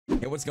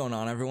Hey, what's going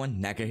on, everyone?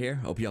 Neka here.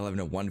 Hope y'all having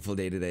a wonderful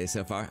day today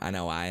so far. I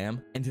know I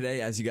am. And today,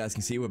 as you guys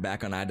can see, we're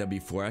back on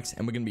IW4X,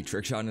 and we're going to be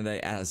trickshotting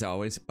today as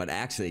always. But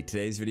actually,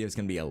 today's video is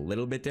going to be a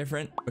little bit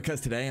different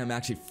because today I'm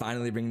actually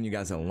finally bringing you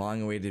guys a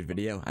long-awaited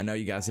video. I know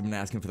you guys have been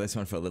asking for this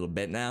one for a little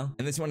bit now,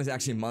 and this one is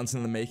actually months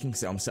in the making,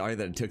 so I'm sorry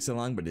that it took so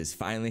long, but it is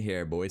finally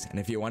here, boys. And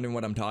if you're wondering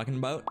what I'm talking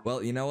about,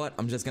 well, you know what?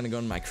 I'm just going to go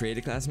into my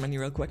creator class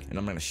menu real quick, and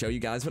I'm going to show you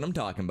guys what I'm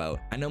talking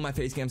about. I know my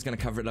face cam's going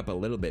to cover it up a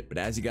little bit, but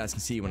as you guys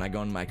can see, when I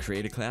go into my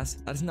creator class,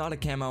 that's not a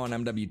camo on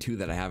MW2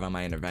 that I have on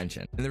my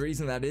intervention. And the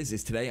reason that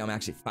is today I'm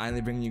actually finally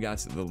bringing you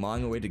guys the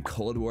long-awaited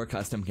Cold War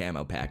custom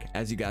camo pack.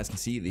 As you guys can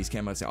see, these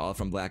camos are all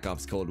from Black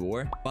Ops Cold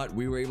War, but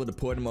we were able to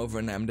port them over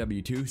in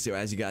MW2. So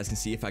as you guys can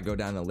see, if I go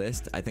down the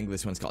list, I think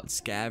this one's called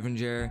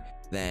Scavenger,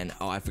 then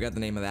I forgot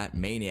the name of that,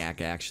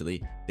 Maniac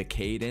actually,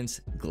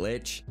 Decadence,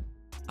 Glitch,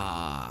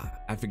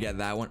 I forget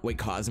that one, wait,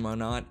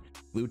 Cosmonaut,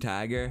 Blue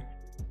Tiger,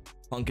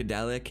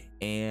 Funkadelic,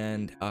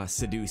 and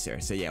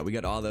Seducer. So yeah, we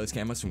got all those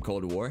camos from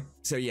Cold War.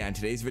 So yeah, in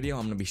today's video,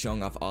 I'm going to be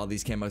showing off all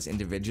these camos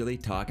individually,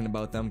 talking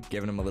about them,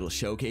 giving them a little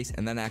showcase,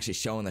 and then actually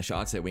showing the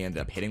shots that we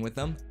ended up hitting with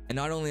them. And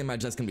not only am I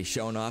just going to be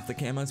showing off the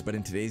camos, but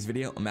in today's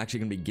video, I'm actually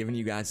going to be giving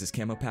you guys this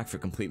camo pack for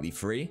completely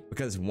free.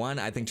 Because one,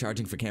 I think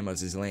charging for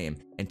camos is lame.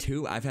 And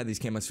two, I've had these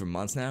camos for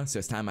months now, so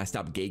it's time I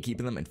stopped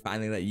gatekeeping them and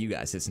finally let you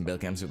guys hit some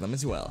build cams with them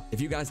as well.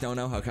 If you guys don't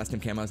know how custom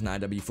camos in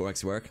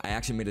IW4X work, I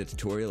actually made a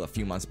tutorial a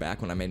few months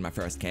back when I made my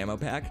first camo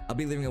pack. I'll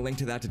be leaving a link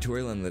to that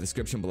tutorial in the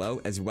description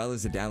below, as well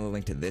as the download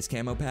link to this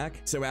camo pack.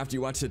 So after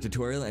you watch the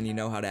tutorial and you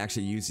know how to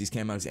actually use these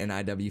camos in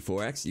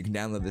IW4X, you can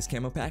download this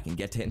camo pack and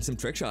get to hitting some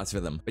trick shots for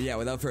them. But yeah,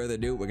 without further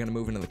ado, we're gonna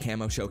move into the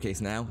camo showcase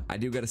now. I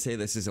do gotta say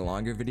this is a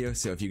longer video,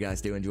 so if you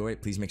guys do enjoy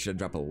it, please make sure to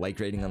drop a like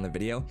rating on the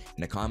video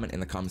and a comment in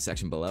the comment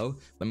section below.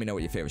 Let me know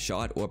what your favorite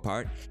shot or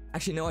part.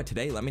 Actually, you know what?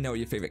 Today, let me know what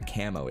your favorite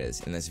camo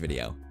is in this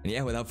video. And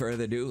yeah, without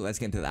further ado, let's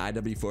get into the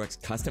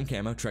IW4X custom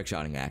camo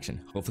trickshotting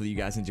action. Hopefully you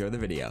guys enjoy the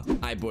video.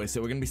 Alright boys,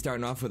 so we're gonna be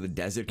starting off with a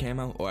desert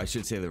camo, or I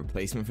should say the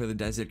replacement for the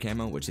desert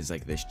camo, which is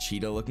like this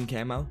cheetah looking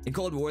camo. In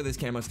Cold War, this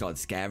camo is called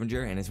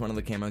Scavenger, and it's one of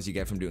the camos you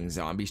get from doing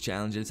zombies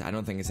challenges. I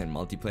don't think it's in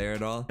multiplayer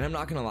at all. And I'm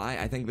not gonna lie,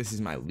 I think this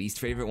is my least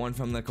favorite one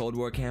from the Cold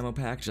War camo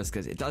pack, just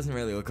because it doesn't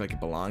really look like it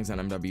belongs on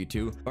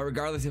MW2. But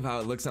regardless of how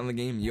it looks on the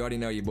game, you already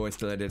know your boy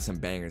still did some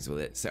bangers with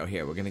it. So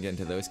here, we're gonna get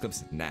into those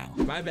clips now.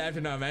 My bad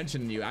for not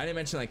mentioning you. I didn't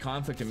mention like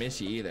Conflict and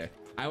Mishy either.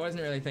 I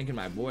wasn't really thinking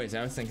my boys.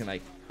 I was thinking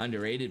like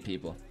underrated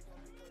people.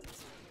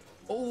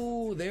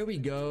 Oh, there we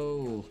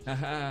go.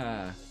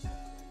 Haha.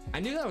 I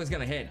knew that was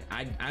gonna hit.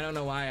 I don't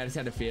know why. I just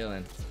had a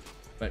feeling.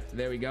 But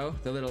there we go.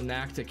 The little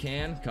knack to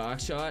can cock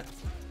shot.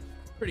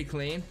 Pretty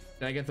clean.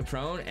 Did I get the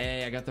prone?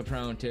 Hey, I got the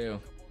prone too.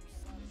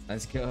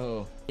 Let's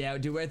go. Yeah,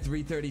 dude, we're at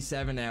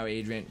 337 now,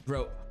 Adrian.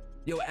 Bro,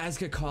 yo,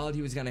 Aska called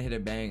he was gonna hit a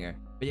banger.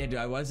 But yeah, dude,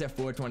 I was at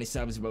 420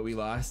 subs, but we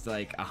lost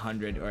like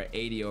 100 or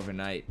 80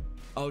 overnight.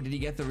 Oh, did he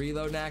get the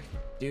reload knack?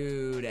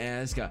 Dude,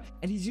 Aska.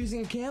 And he's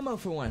using a camo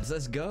for once.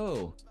 Let's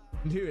go.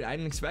 Dude, I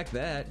didn't expect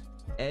that.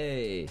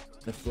 Hey,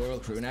 the floral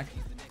crew neck.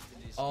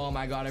 Oh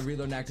my god, I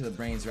reload knack to the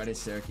brains right as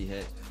Serki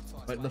hit.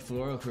 But the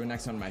floral crew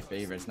neck's one of my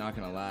favorites, not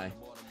gonna lie.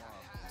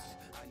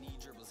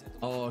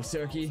 Oh,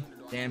 Serki.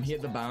 Damn, he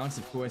hit the bounce.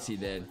 Of course he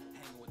did.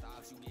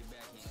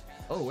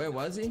 Oh, where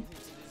was he?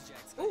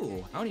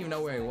 Ooh, I don't even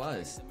know where he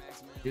was.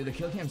 Dude, the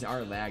Killcams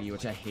are laggy,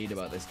 which I hate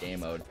about this game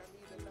mode.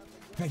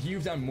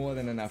 You've done more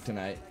than enough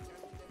tonight.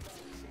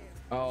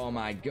 Oh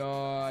my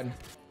god.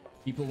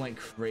 People went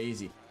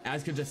crazy.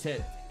 Aska just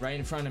hit right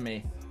in front of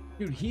me.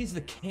 Dude, he's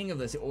the king of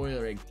this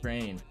oil rig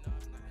train.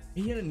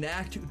 He hit a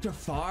knack to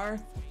far.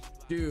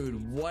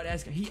 Dude, what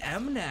Aska? He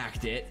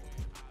M-knacked it.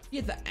 He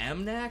hit the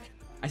M-knack?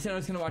 I said I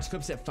was gonna watch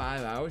clips at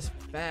 5 hours.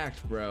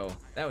 Fact, bro.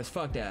 That was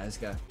fucked,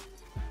 Aska.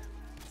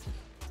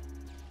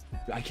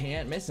 I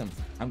can't miss him.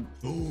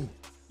 Oh,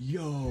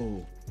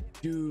 yo,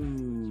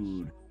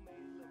 dude.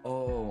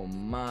 Oh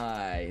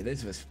my,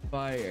 this was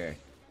fire.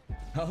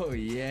 Oh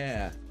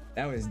yeah,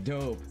 that was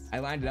dope. I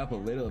lined it up a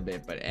little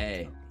bit, but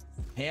hey,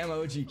 Ham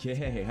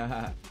OGK,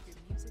 haha.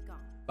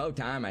 About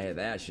time I hit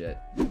that shit.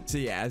 So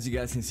yeah, as you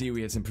guys can see,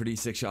 we had some pretty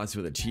sick shots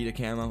with a cheetah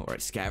camo, or a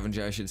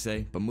scavenger I should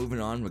say. But moving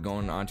on, we're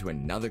going on to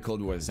another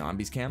Cold War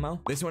zombies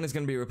camo. This one is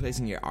going to be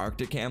replacing your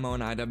Arctic camo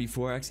in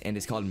IW4X, and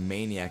it's called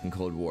Maniac in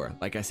Cold War.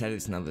 Like I said,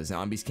 it's another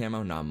zombies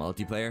camo, not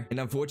multiplayer. And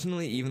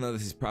unfortunately, even though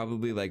this is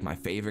probably like my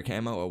favorite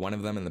camo or one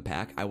of them in the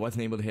pack, I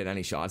wasn't able to hit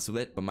any shots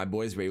with it, but my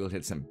boys were able to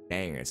hit some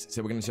bangers.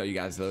 So we're going to show you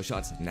guys those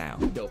shots now.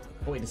 Dope.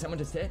 Oh wait, did someone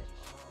just hit?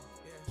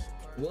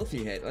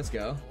 Wolfie hit, let's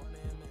go.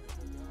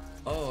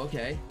 Oh,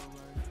 okay.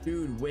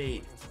 Dude,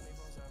 wait.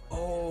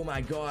 Oh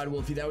my god,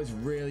 Wolfie, that was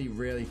really,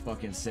 really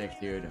fucking sick,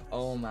 dude.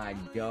 Oh my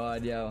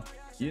god, yo.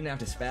 You didn't have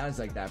to spaz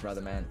like that,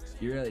 brother, man.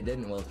 You really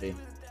didn't, Wolfie.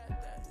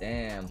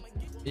 Damn.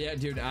 Yeah,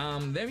 dude,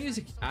 their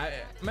music, I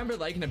remember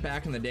liking it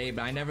back in the day,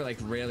 but I never, like,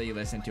 really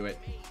listened to it.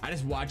 I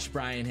just watched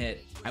Brian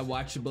hit. I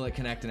watched the bullet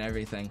connect and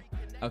everything.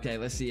 Okay,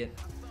 let's see it.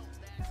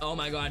 Oh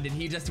my god, did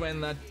he just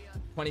win the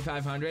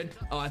 2500?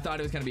 Oh, I thought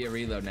it was gonna be a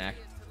reload knack.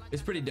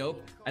 It's pretty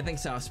dope. I think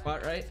soft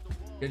spot, right?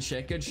 Good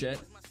shit, good shit.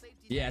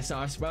 Yeah,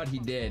 soft spot, he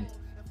did.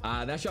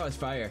 That shot was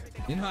fire.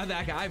 You know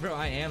that guy, bro?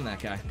 I am that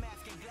guy.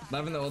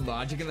 Loving the old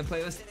Logic in the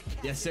playlist.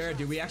 Yes, sir.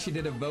 Dude, we actually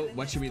did a vote.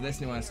 What should we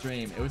listen to on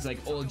stream? It was like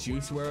old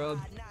Juice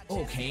WRLD.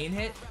 Oh, Kane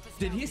hit?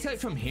 Did he hit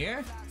from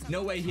here?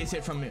 No way he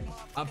hit from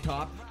up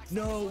top.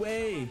 No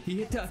way. He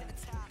hit to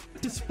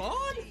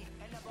spawn?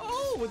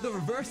 Oh, with the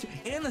reverse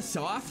and the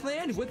soft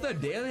land with the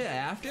daily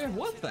after?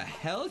 What the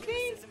hell,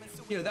 Kane?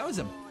 Yo, that was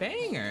a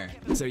banger.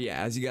 So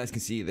yeah, as you guys can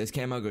see, this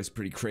camo goes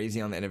pretty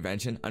crazy on the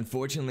intervention.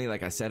 Unfortunately,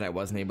 like I said, I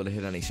wasn't able to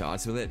hit any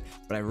shots with it,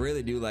 but I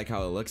really do like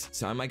how it looks,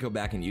 so I might go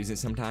back and use it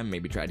sometime,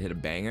 maybe try to hit a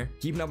banger.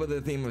 Keeping up with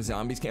the theme of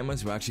zombies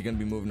camos, we're actually going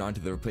to be moving on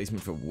to the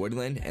replacement for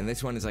Woodland, and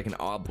this one is like an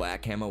all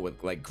black camo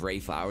with like gray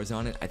flowers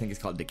on it. I think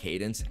it's called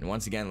Decadence, and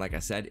once again, like I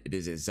said, it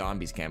is a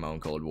zombies camo in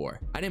Cold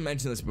War. I didn't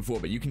mention this before,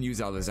 but you can use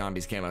all the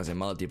zombies camos in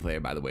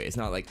multiplayer, by the way. It's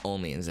not like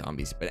only in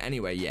zombies, but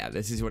anyway, yeah,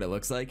 this is what it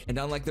looks like. And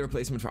unlike the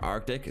replacement for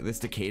Arctic,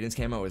 this Decadence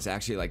camo was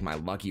actually like my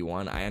lucky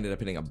one. I ended up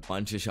hitting a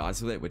bunch of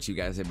shots with it, which you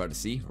guys are about to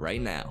see right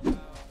now.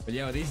 But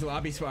yo, these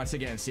lobby spots are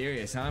getting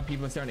serious, huh?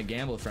 People are starting to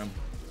gamble from.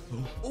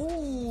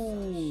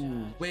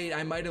 Ooh, wait,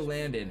 I might have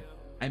landed.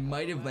 I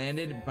might have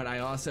landed, but I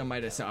also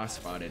might have soft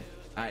spotted.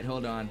 All right,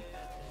 hold on.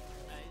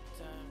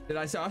 Did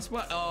I soft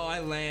spot? Oh,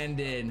 I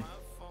landed.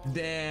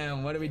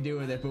 Damn, what do we do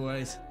with it,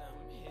 boys?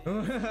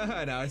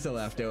 No, it's a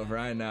leftover,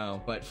 I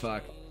know, but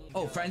fuck.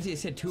 Oh, Frenzy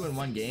has hit 2 in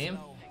 1 game?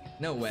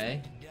 No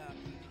way.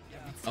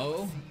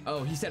 Oh,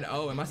 he said,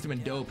 oh, it must have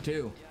been dope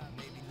too.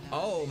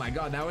 Oh my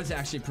god, that was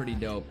actually pretty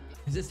dope.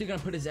 Is this dude gonna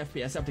put his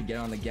FPS up to get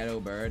on the ghetto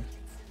bird?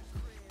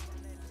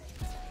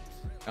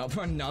 Oh,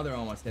 for another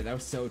almost hit. That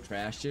was so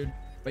trash, dude.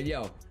 But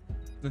yo,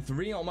 the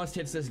 3 almost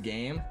hits this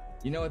game.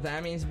 You know what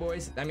that means,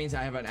 boys? That means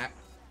I have an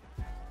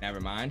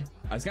never mind.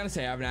 I was gonna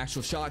say I have an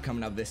actual shot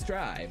coming up this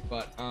drive,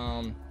 but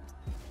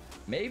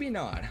maybe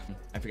not.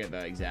 I forget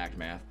the exact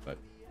math, but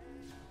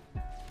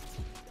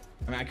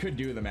I mean, I could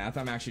do the math.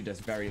 I'm actually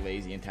just very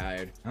lazy and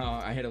tired. Oh,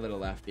 I hit a little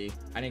lefty.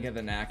 I didn't get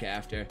the knack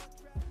after.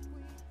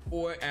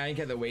 Or I didn't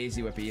get the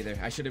Wazy Whip either.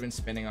 I should have been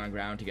spinning on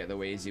ground to get the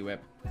Wazy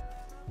Whip.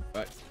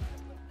 But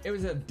it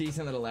was a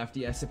decent little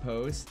lefty, I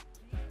suppose.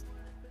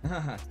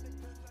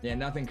 Yeah,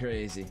 nothing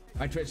crazy.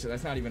 My Twitch,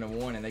 that's not even a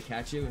warning. They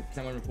catch you,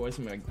 someone reports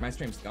me, like, my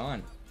stream's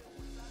gone.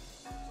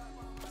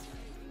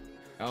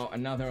 Oh,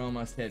 another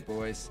almost hit,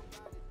 boys.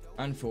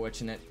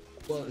 Unfortunate.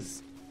 Well,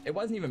 it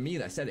wasn't even me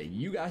that said it.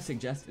 You guys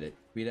suggested it.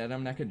 Tweet at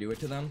them, not gonna do it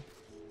to them.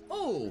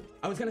 Oh,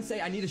 I was gonna say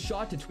I need a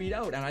shot to tweet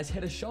out, and I just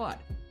hit a shot.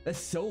 That's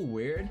so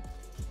weird.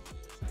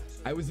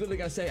 I was literally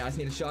gonna say I just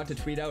need a shot to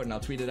tweet out, and I'll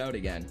tweet it out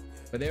again.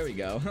 But there we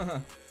go.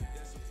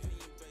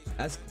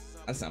 that's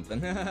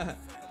something.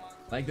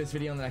 Like this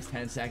video in the next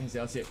 10 seconds.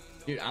 I'll see it.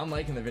 Dude, I'm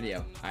liking the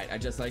video. I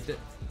just liked it.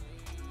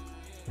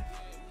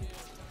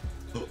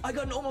 I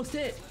got an almost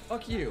hit.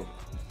 Fuck you.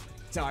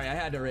 Sorry, I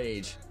had to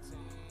rage.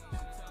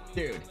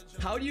 Dude,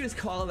 how do you just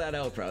call that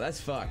out, bro? That's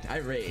fucked. I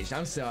raged.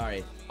 I'm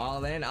sorry.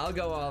 All in. I'll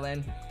go all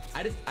in.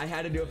 I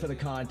had to do it for the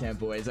content,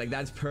 boys. Like,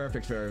 that's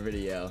perfect for a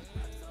video.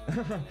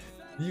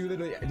 You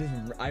literally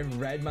I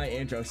read my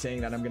intro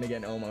saying that I'm gonna get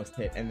an almost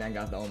hit and then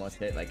got the almost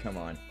hit. Like, come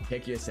on.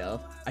 Pick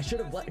yourself. I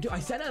should have dude, I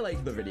said I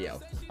liked the video.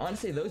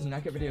 Honestly, those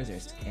NECA videos are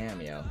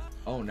scam, yo.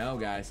 Oh no,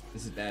 guys.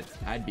 This is bad.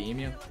 I'd beam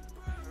you.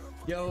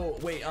 Yo,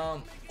 wait,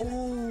 oh,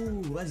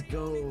 let's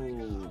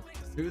go.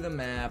 Through the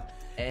map.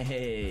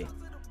 Hey.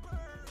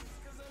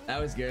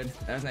 That was good.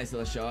 That was a nice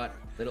little shot.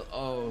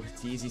 Oh,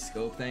 it's easy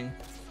scope thing.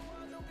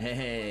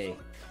 Hey,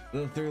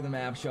 little through the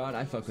map shot.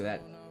 I fuck with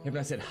that. Even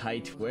I said hi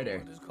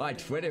Twitter. Oh, hi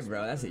Twitter,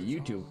 bro. That's a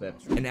YouTube clip.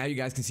 And now you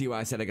guys can see why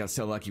I said I got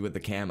so lucky with the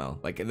camo.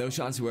 Like, those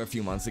shots were a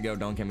few months ago,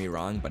 don't get me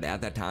wrong, but at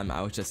that time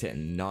I was just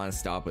hitting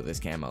non-stop with this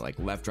camo, like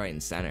left, right,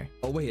 and center.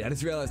 Oh wait, I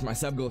just realized my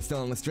sub goal is still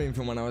on the stream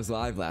from when I was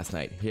live last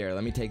night. Here,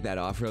 let me take that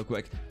off real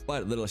quick.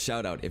 But little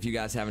shout out, if you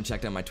guys haven't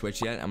checked out my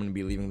Twitch yet, I'm gonna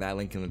be leaving that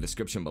link in the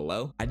description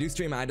below. I do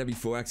stream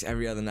IW4X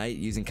every other night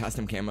using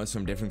custom camos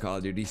from different Call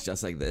of Duties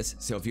just like this.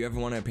 So if you ever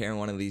want to appear in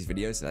one of these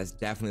videos, that's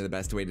definitely the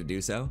best way to do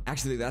so.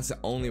 Actually, that's the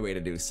only way to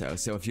do so.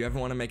 So if you ever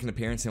want to make an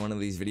appearance in one of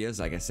these videos,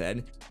 like I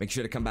said, make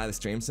sure to come by the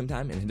stream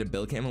sometime and hit a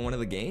build cam in one of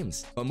the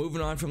games. But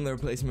moving on from the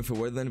replacement for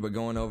Woodland, we're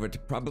going over to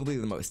probably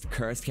the most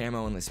cursed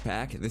camo in this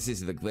pack. This is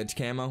the glitch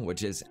camo,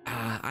 which is,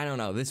 I don't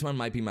know, this one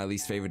might be my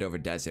least favorite over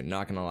desert,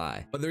 not gonna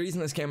lie. But the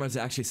reason this camo is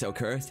actually so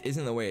cursed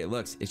isn't the way it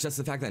looks, it's just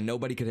the fact that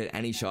nobody could hit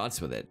any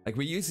shots with it. Like,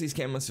 we used these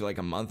camos for like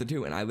a month or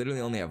two, and I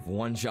literally only have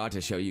one shot to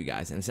show you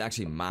guys, and it's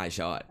actually my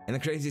shot. And the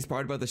craziest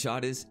part about the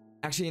shot is,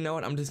 actually, you know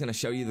what? I'm just gonna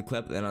show you the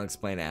clip, then I'll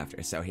explain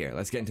after. So here,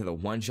 let's get into the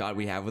one shot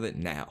we have with it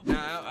now.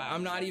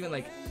 I'm not even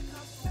like,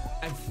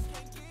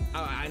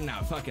 no,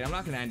 fuck it. I'm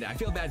not gonna end it. I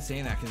feel bad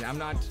saying that because I'm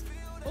not.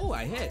 Oh,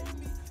 I hit.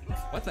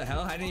 What the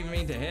hell? I didn't even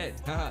mean to hit.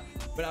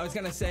 But I was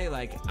gonna say,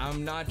 like,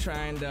 I'm not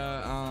trying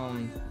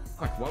to.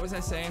 Fuck, what was I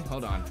saying?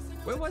 Hold on.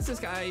 Where was this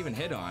guy even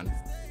hit on?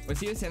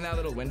 Was he just in that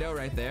little window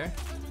right there?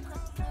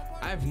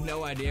 I have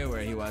no idea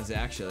where he was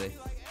actually.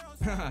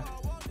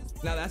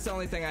 Now that's the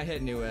only thing I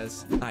hit new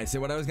as. Alright, so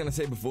what I was gonna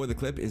say before the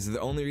clip is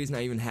the only reason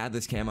I even had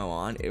this camo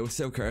on, it was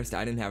so cursed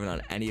I didn't have it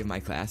on any of my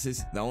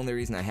classes. The only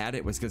reason I had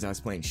it was because I was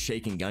playing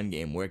Shake and Gun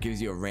game, where it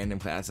gives you a random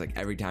class like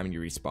every time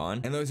you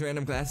respawn. And those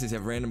random classes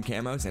have random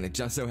camos, and it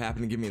just so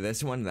happened to give me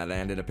this one that I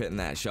ended up hitting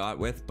that shot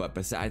with, but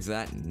besides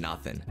that,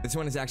 nothing. This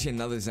one is actually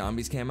another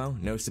zombies camo.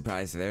 No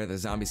surprise there. The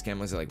zombies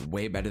camos are like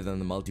way better than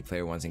the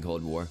multiplayer ones in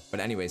Cold War. But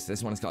anyways,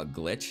 this one is called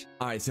Glitch.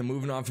 Alright, so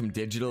moving on from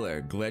digital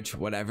or glitch,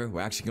 whatever, we're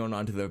actually going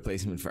on to the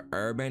replacement for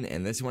urban,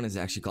 and this one is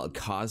actually called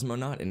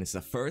Cosmonaut, and it's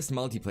the first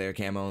multiplayer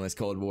camo in this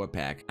Cold War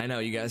pack. I know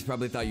you guys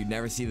probably thought you'd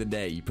never see the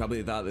day. You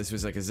probably thought this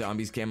was like a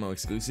zombies camo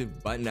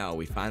exclusive, but no,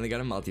 we finally got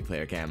a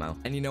multiplayer camo.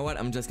 And you know what?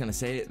 I'm just gonna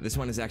say it. This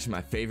one is actually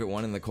my favorite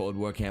one in the Cold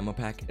War camo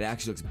pack. It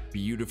actually looks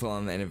beautiful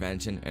on the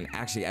intervention and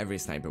actually every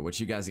sniper, which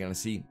you guys are gonna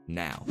see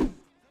now.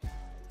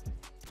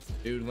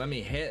 Dude, let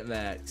me hit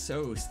that.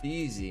 So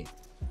steezy.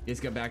 Let's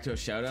go back to a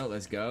shout out.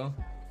 Let's go.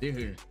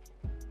 Dude,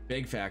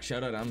 big fact.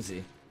 Shout out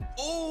Umzy.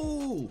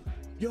 Oh!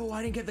 Yo,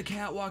 I didn't get the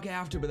catwalk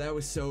after, but that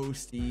was so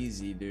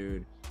steezy,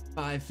 dude.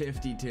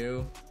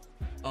 552.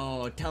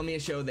 Oh, tell me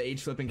it showed the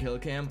H-flipping kill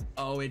cam.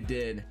 Oh, it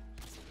did.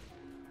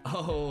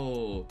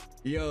 Oh,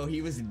 yo,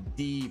 he was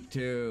deep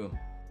too.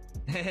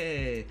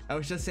 Hey, I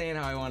was just saying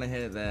how I want to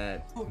hit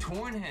that. Oh,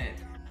 torn hit.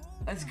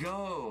 Let's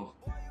go.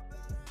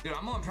 Dude,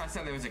 I'm more impressed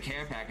that there was a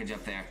care package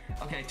up there.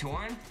 Okay,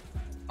 torn.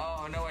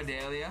 Oh, no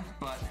Adelia,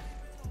 but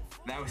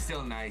that was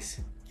still nice.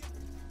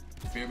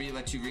 Maybe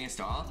let you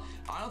reinstall.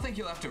 I don't think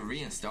you'll have to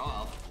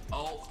reinstall.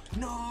 Oh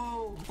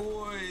no,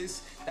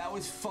 boys, that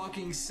was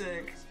fucking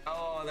sick.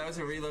 Oh, that was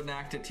a reload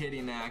knack to titty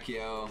knack,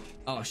 yo.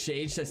 Oh,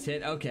 Shades just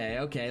hit.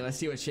 Okay, let's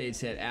see what Shades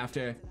hit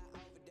after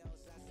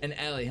an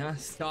Ellie, huh?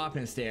 Stop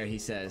and stare, he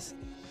says.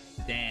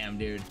 Damn,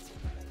 dude.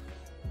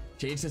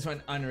 Shades just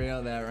went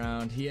unreal that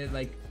round. He had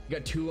like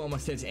got 2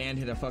 almost hits and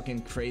hit a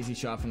fucking crazy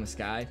shot from the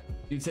sky.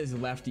 Dude says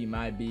lefty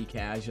might be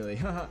casually.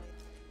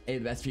 Hey,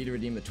 the best fee to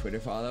redeem the Twitter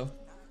follow.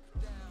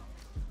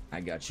 I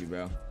got you,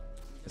 bro.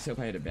 Let's hope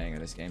I hit a banger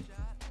this game.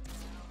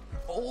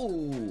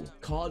 Oh,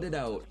 called it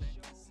out.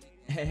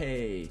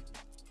 Hey,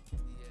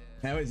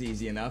 that was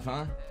easy enough,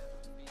 huh?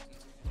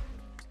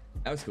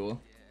 That was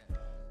cool.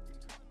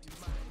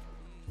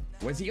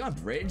 Was he on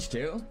bridge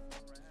too?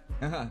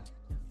 I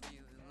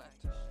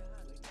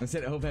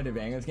said, I hope I had a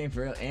banger this game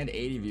for real. And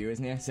 80 viewers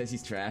in there. Says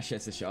he's trash,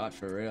 hits a shot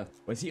for real.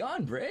 Was he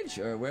on bridge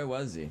or where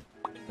was he?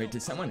 Wait,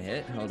 did someone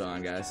hit? Hold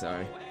on, guys,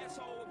 sorry.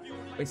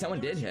 Wait, someone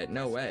did hit,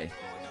 no way.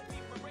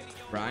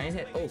 Brian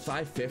hit, oh,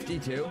 550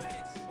 too?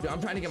 Dude,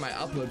 I'm trying to get my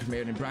upload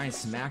premiered and Brian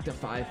smacked a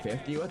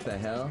 550, what the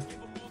hell?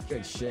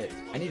 Good shit.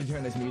 I need to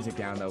turn this music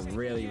down though,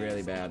 really,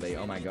 really badly,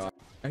 oh my god.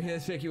 Are you gonna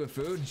stick you with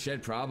food?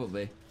 Shit,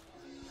 probably.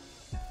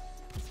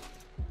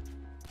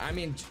 I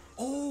mean,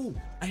 oh,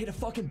 I hit a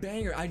fucking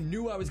banger. I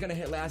knew I was gonna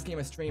hit last game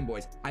of stream,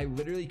 boys. I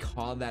literally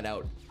called that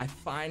out. I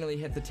finally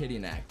hit the titty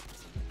neck.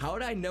 How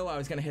did I know I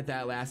was gonna hit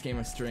that last game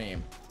of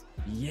stream?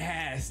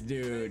 Yes,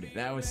 dude,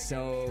 that was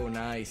so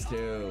nice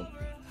too.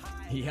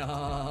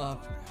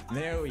 Yup,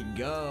 there we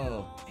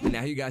go. And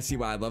now you guys see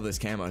why I love this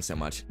camo so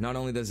much. Not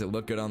only does it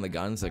look good on the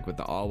guns, like with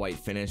the all white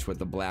finish with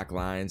the black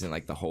lines and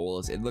like the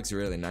holes, it looks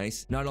really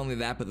nice. Not only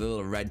that, but the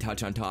little red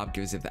touch on top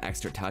gives it the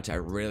extra touch. I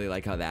really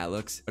like how that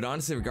looks. But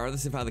honestly,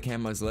 regardless of how the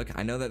camos look,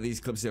 I know that these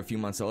clips are a few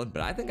months old,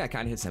 but I think I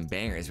kind of hit some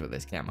bangers with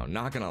this camo,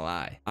 not gonna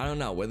lie. I don't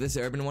know, with this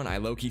urban one, I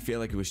low-key feel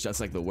like it was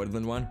just like the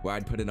Woodland one, where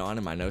I'd put it on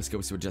and my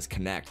no-scopes would just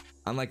connect.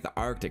 Unlike the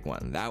Arctic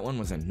one, that one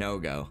was a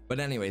no-go.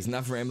 But anyways,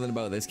 enough rambling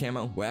about this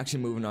camo. We're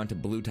actually moving on to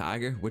Blue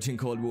Tiger, which in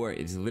Cold War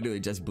is literally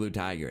just Blue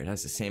Tiger. It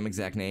has the same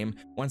exact name.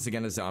 Once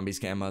again, a zombies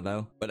camo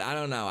though. But I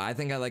don't know, I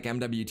think I like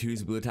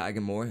MW2's Blue Tiger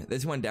more.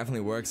 This one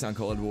definitely works on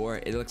Cold War.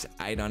 It looks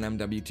aight on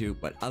MW2,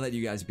 but I'll let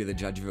you guys be the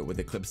judge of it with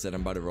the clips that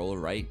I'm about to roll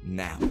right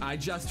now. I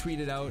just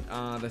tweeted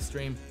out the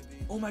stream.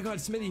 Oh my god,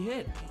 Smitty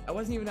hit. I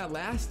wasn't even at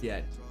last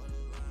yet.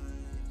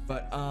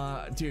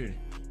 But dude,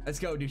 let's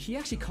go, dude. He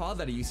actually called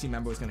that a UC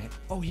member was gonna hit.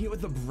 Oh, he hit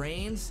with the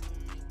brains?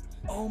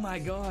 Oh my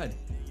god.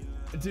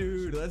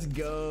 Dude, let's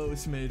go,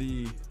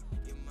 Smitty.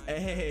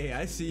 Hey,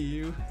 I see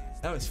you.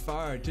 That was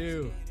far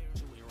too.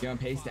 You're on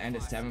pace to end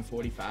at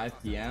 7:45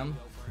 p.m.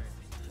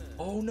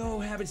 Oh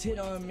no, Habits hit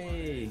on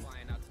me.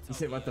 He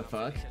said, what the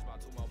fuck?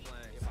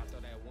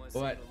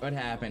 What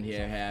happened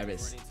here,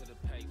 Habits?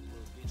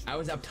 I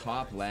was up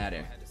top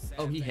ladder.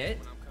 Oh, he hit?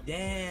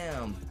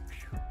 Damn.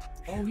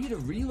 Oh, he had a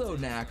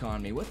reload knack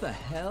on me. What the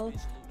hell?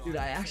 Dude,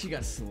 I actually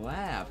got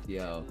slapped,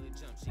 yo.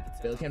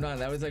 Bill came down.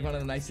 That was like one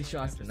of the nicest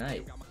shots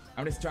tonight.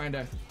 I'm just trying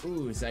to...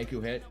 Ooh,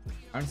 Zyku hit.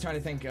 I'm just trying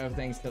to think of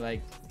things to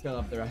like fill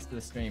up the rest of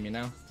the stream, you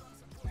know?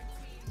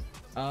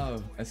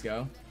 Oh, let's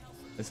go.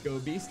 Let's go,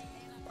 Beast.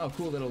 Oh,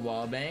 cool little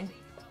wall bang.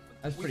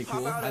 That's pretty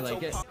cool. I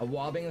like it. A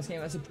wall bang this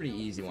game, that's a pretty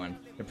easy one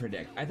to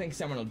predict. I think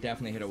someone will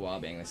definitely hit a wall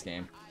bang this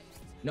game.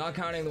 Not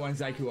counting the one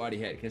Zyku already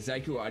hit, because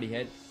Zyku already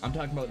hit. I'm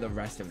talking about the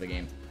rest of the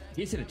game.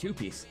 He just hit a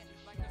 2-piece.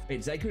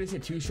 Wait, Zyku just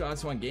hit 2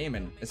 shots one game,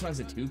 and this one's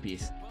a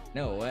 2-piece.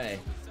 No way.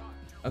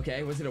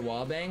 Okay, was it a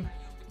wall bang?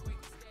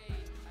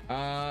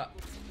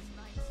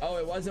 Oh,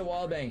 it was a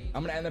wallbang.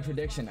 I'm gonna end the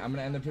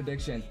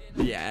prediction.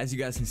 Yeah, as you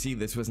guys can see,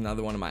 this was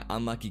another one of my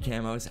unlucky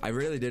camos. I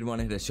really did want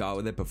to hit a shot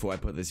with it before I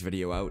put this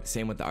video out.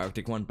 Same with the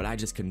Arctic one, but I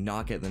just could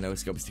not get the no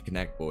scopes to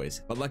connect,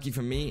 boys. But lucky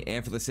for me,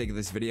 and for the sake of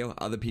this video,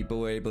 other people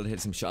were able to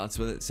hit some shots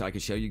with it so I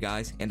could show you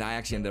guys. And I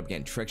actually ended up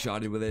getting trick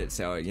shotted with it.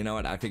 So you know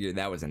what? I figured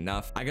that was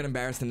enough. I got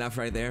embarrassed enough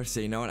right there. So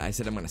you know what? I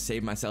said I'm gonna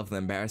save myself the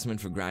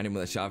embarrassment for grinding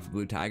with a shot for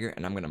Blue Tiger,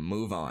 and I'm gonna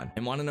move on.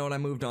 And want to know what I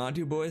moved on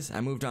to, boys?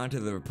 I moved on to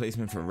the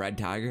replacement for Red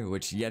Tiger,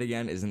 which yet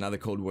again is another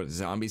Cold War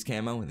Zombies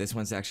camo. This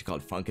one's actually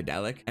called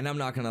Funkadelic, and I'm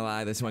not gonna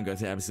lie, this one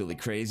goes absolutely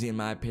crazy in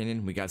my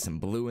opinion. We got some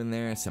blue in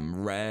there,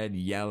 some red,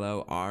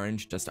 yellow,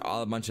 orange, just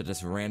all a bunch of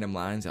just random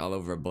lines all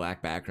over a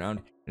black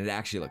background. And it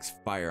actually looks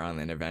fire on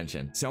the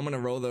intervention. So I'm gonna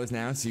roll those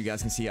now so you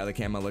guys can see how the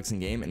camo looks in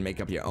game and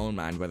make up your own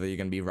mind whether you're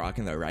gonna be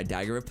rocking the Red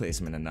Tiger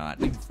replacement or not.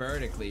 Like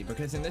vertically,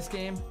 because in this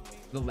game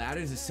the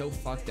ladders is so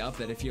fucked up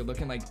that if you're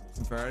looking like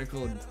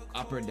vertical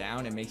up or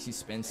down, it makes you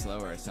spin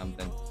slower or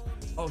something.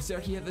 Oh,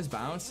 Sirky hit this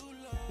bounce.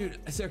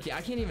 Dude, Sirky,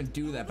 I can't even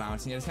do that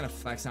bounce, and you just kind of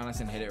flex on us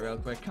and hit it real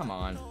quick. Come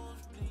on.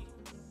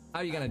 How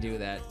are you gonna do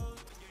that?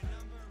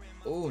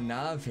 Oh,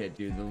 Nav hit,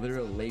 dude. The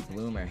literal late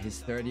bloomer. His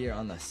third year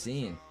on the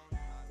scene.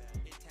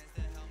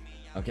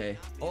 Okay.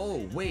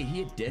 Oh, wait, he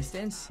hit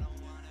distance?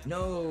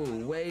 No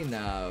way,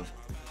 Nav.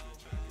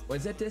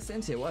 Was that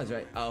distance? It was,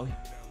 right? Oh,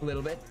 a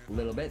little bit.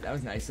 That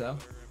was nice, though.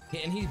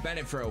 And he's been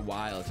it for a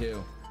while,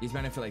 too. He's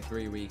been it for like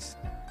 3 weeks.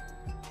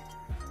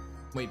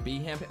 Wait,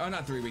 B-Hamp? Oh,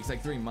 not 3 weeks,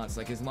 like 3 months.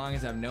 Like, as long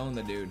as I've known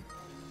the dude.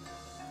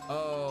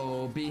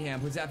 Oh,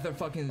 B-Hamp. Was that the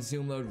fucking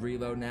zoom load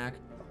reload knack?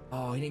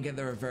 Oh, he didn't get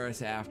the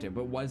reverse after.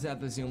 But was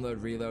that the zoom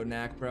load reload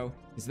knack, bro?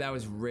 Because that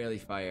was really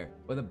fire.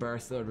 Or the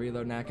burst load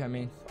reload knack, I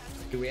mean.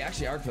 Dude, we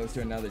actually are close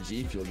to another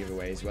G Fuel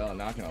giveaway as well, I'm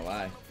not gonna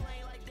lie.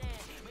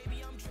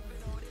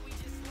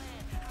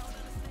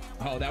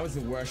 Oh, that was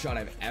the worst shot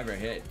I've ever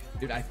hit.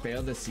 Dude, I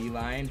failed the C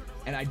line,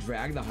 and I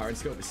dragged the hard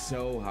scope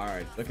so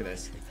hard. Look at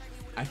this.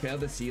 I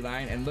failed the C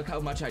line, and look how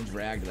much I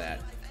dragged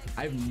that.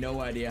 I have no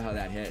idea how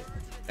that hit.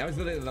 That was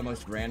literally the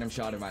most random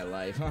shot of my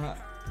life.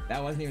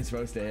 That wasn't even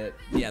supposed to hit.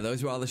 Yeah,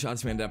 those were all the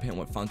shots we ended up hitting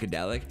with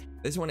Funkadelic.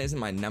 This one isn't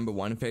my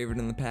 #1 favorite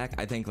in the pack.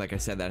 I think, like I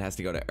said, that has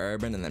to go to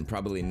Urban, and then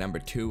probably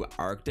 #2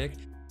 Arctic.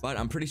 But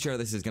I'm pretty sure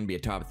this is going to be a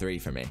top 3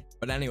 for me.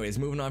 But anyways,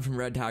 moving on from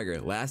Red Tiger,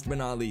 last but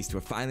not least,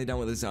 we're finally done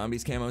with the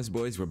Zombies camos,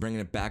 boys. We're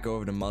bringing it back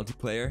over to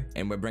multiplayer,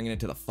 and we're bringing it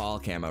to the fall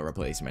camo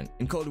replacement.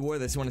 In Cold War,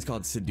 this one is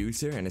called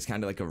Seducer, and it's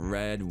kind of like a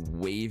red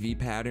wavy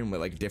pattern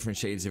with like different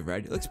shades of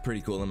red. It looks pretty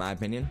cool in my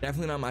opinion.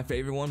 Definitely not my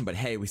favorite one, but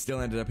hey, we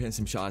still ended up hitting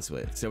some shots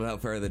with it. So without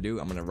further ado,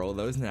 I'm going to roll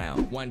those now.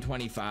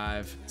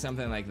 125,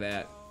 something like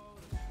that.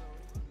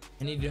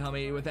 I need you to help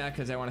me with that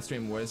because I want to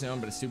stream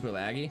Warzone, but it's super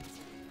laggy.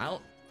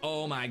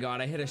 Oh my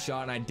god, I hit a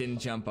shot and I didn't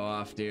jump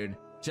off, dude.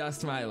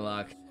 Just my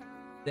luck.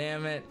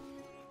 Damn it.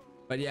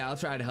 But yeah, I'll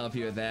try to help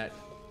you with that.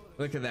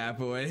 Look at that,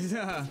 boys.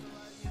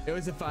 It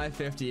was a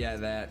 550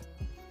 at that.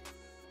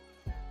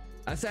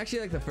 That's actually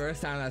like the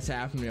first time that's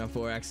happened to me on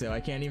 4X, so I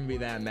can't even be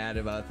that mad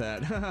about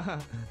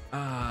that.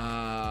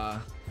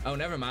 Oh,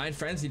 never mind.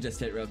 Frenzy just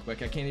hit real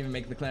quick. I can't even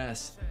make the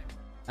class.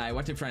 Alright,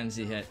 what did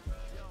Frenzy hit?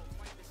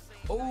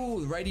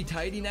 Oh,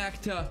 righty-tighty knack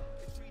to...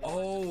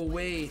 Oh,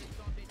 wait.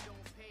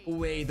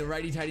 Wait, the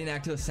righty-tighty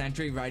knack to the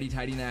sentry,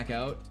 righty-tighty knack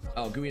out.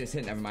 Oh, Gooey just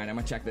hit. Never mind. I'm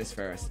gonna check this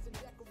first.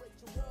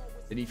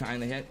 Did he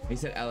finally hit? He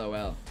said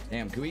LOL.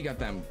 Damn, Gooey got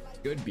them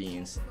good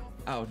beans.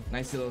 Oh,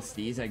 nice little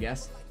steez, I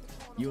guess.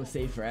 You will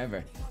stay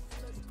forever.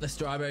 The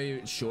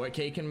strawberry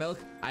shortcake and milk.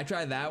 I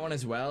tried that one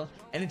as well,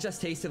 and it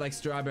just tasted like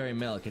strawberry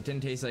milk. It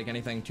didn't taste like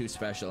anything too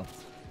special.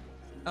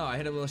 Oh, I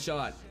hit a little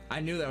shot.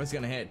 I knew that was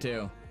gonna hit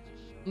too.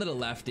 Little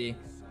lefty.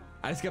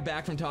 I just got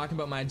back from talking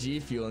about my G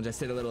Fuel and just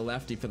hit a little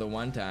lefty for the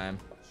one time.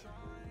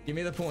 Give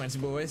me the points,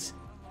 boys.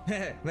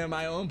 They're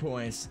my own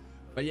points.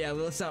 But yeah, a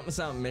little something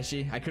something,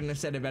 Mishy. I couldn't have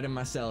said it better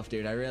myself,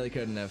 dude. I really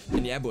couldn't have.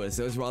 And yeah, boys,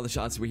 those were all the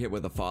shots we hit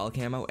with the fall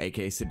camo,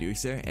 aka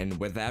Seducer. And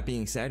with that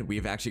being said,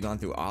 we've actually gone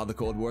through all the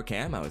Cold War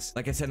camos.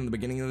 Like I said in the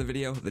beginning of the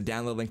video, the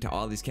download link to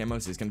all these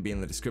camos is going to be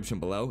in the description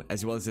below,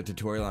 as well as a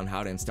tutorial on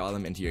how to install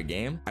them into your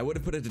game. I would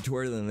have put a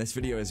tutorial in this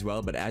video as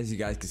well, but as you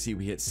guys can see,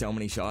 we hit so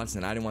many shots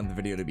and I didn't want the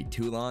video to be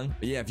too long.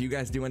 But yeah, if you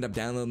guys do end up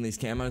downloading these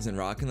camos and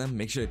rocking them,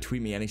 make sure to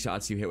tweet me any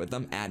shots you hit with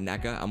them at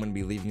NECA. I'm going to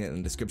be leaving it in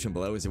the description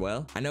below as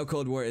well. I know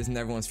Cold War isn't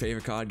everyone's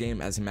favorite COD game.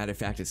 As a matter of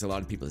fact, it's a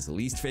lot of people's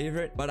least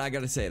favorite, but I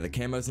gotta say, the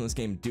camos in this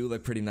game do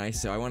look pretty nice,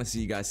 so I want to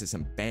see you guys hit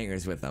some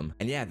bangers with them.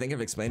 And yeah, I think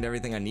I've explained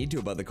everything I need to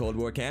about the Cold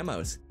War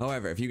camos.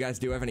 However, if you guys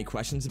do have any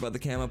questions about the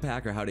camo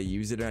pack or how to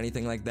use it or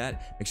anything like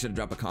that, make sure to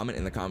drop a comment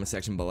in the comment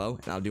section below,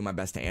 and I'll do my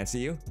best to answer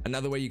you.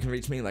 Another way you can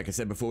reach me, like I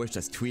said before, is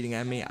just tweeting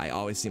at me. I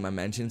always see my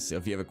mentions, so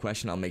if you have a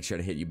question, I'll make sure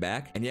to hit you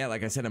back. And yeah,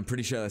 like I said, I'm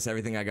pretty sure that's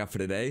everything I got for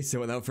today, so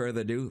without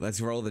further ado,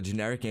 let's roll the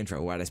generic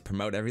intro where I just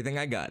promote everything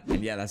I got.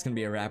 And yeah, that's gonna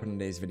be a wrap in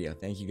today's video.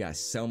 Thank you guys guys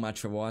so much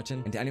for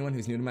watching. And to anyone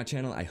who's new to my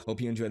channel, I hope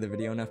you enjoyed the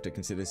video enough to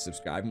consider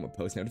subscribing with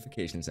post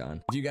notifications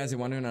on. If you guys are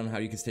wondering on how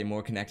you can stay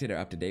more connected or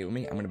up to date with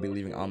me, I'm going to be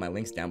leaving all my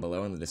links down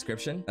below in the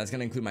description. That's going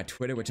to include my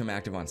Twitter, which I'm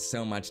active on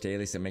so much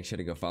daily, so make sure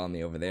to go follow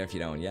me over there if you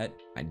don't yet.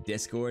 My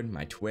Discord,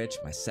 my Twitch,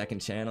 my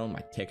second channel,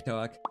 my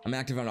TikTok. I'm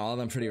active on all of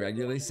them pretty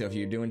regularly, so if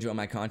you do enjoy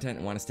my content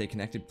and want to stay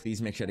connected,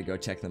 please make sure to go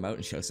check them out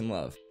and show some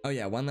love. Oh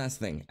yeah, one last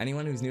thing.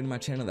 Anyone who's new to my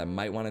channel that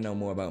might want to know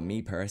more about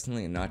me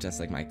personally and not just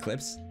like my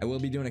clips, I will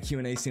be doing a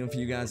Q&A soon for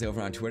you guys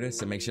over on Twitter,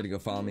 so make sure to go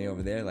follow me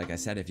over there, like I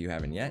said, if you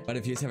haven't yet. But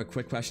if you just have a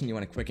quick question you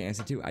want a quick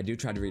answer to, I do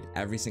try to read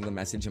every single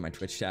message in my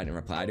Twitch chat and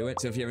reply to it.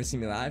 So if you ever see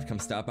me live, come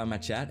stop by my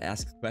chat,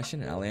 ask a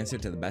question, and I'll answer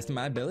it to the best of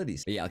my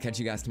abilities. But yeah, I'll catch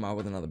you guys tomorrow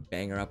with another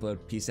banger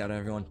upload. Peace out,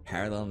 everyone.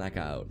 Parallel Neck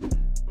out.